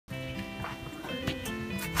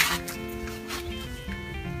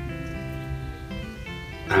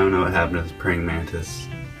I don't know what happened to this praying mantis,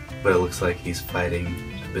 but it looks like he's fighting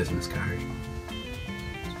a business card.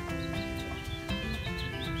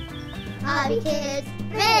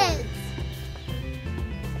 HobbyKidsVids!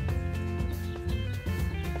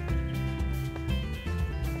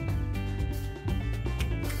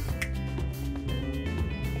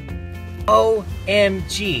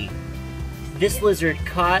 OMG! This lizard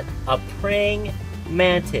caught a praying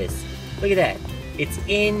mantis. Look at that. It's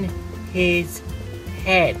in his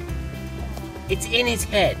head. It's in his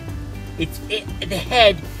head. The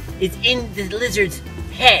head is in the lizard's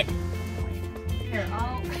head. Here,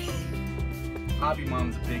 Hobby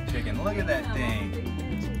Mom's a big chicken. Look at that thing.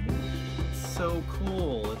 It's so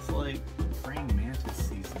cool. It's like praying mantis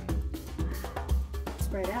season.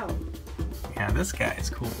 Spread out. Yeah, this guy is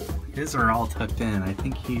cool. His are all tucked in. I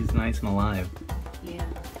think he's nice and alive. Yeah.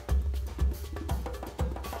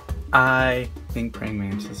 I think praying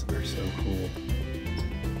mantises are so cool.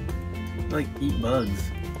 They like eat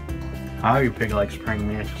bugs. HobbyPig likes praying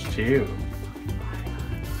mantis too.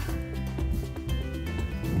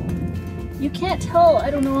 You can't tell, I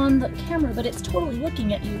don't know on the camera, but it's totally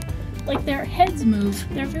looking at you. Like their heads move.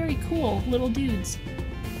 They're very cool little dudes.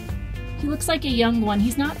 He looks like a young one.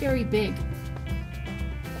 He's not very big.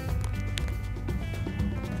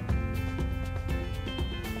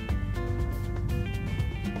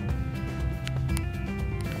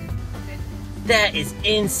 That is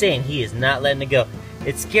insane. He is not letting it go.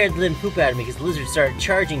 It scared the living poop out of me because the lizard started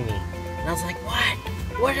charging me. And I was like, what?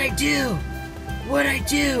 What did I do? What did I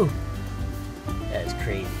do? That is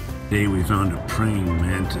crazy. Today we found a praying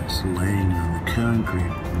mantis laying on the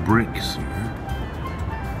concrete bricks here.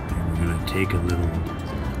 And we're going to take a little,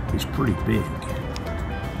 he's pretty big.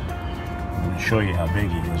 I'm going to show you how big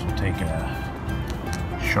he is. We'll take a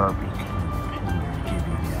Sharpie to give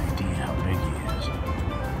you the idea how big he is.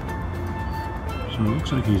 So it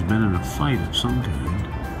looks like he's been in a fight of some kind.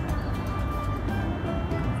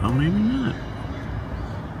 Oh, maybe not.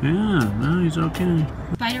 Yeah, no, he's okay.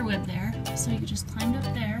 Spider web there, so you just climbed up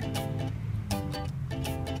there.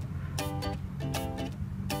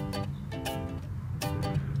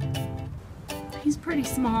 He's pretty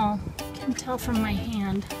small, can tell from my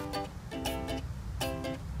hand.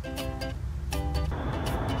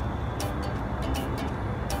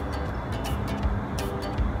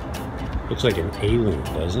 Looks like an alien,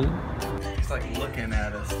 doesn't it? He's like looking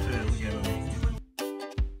at us too. Look at him.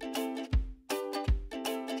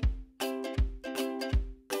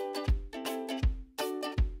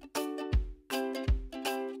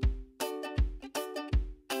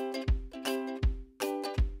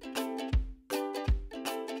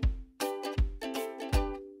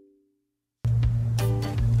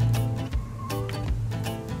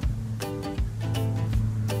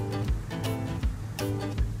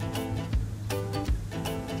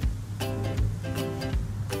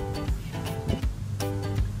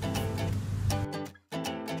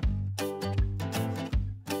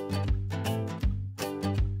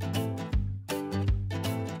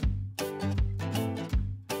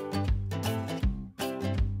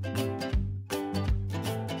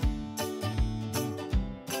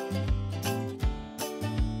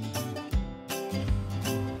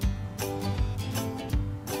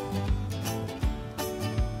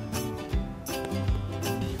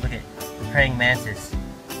 Look at the praying mantis.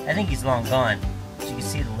 I think he's long gone. So you can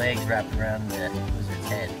see the legs wrapped around the lizard's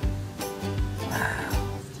head. Wow.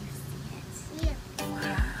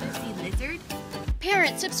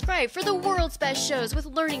 Parents, subscribe for the world's best shows with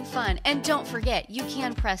learning fun. And don't forget, you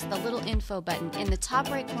can press the little info button in the top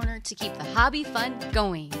right corner to keep the hobby fun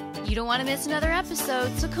going. You don't want to miss another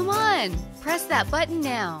episode, so come on, press that button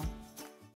now.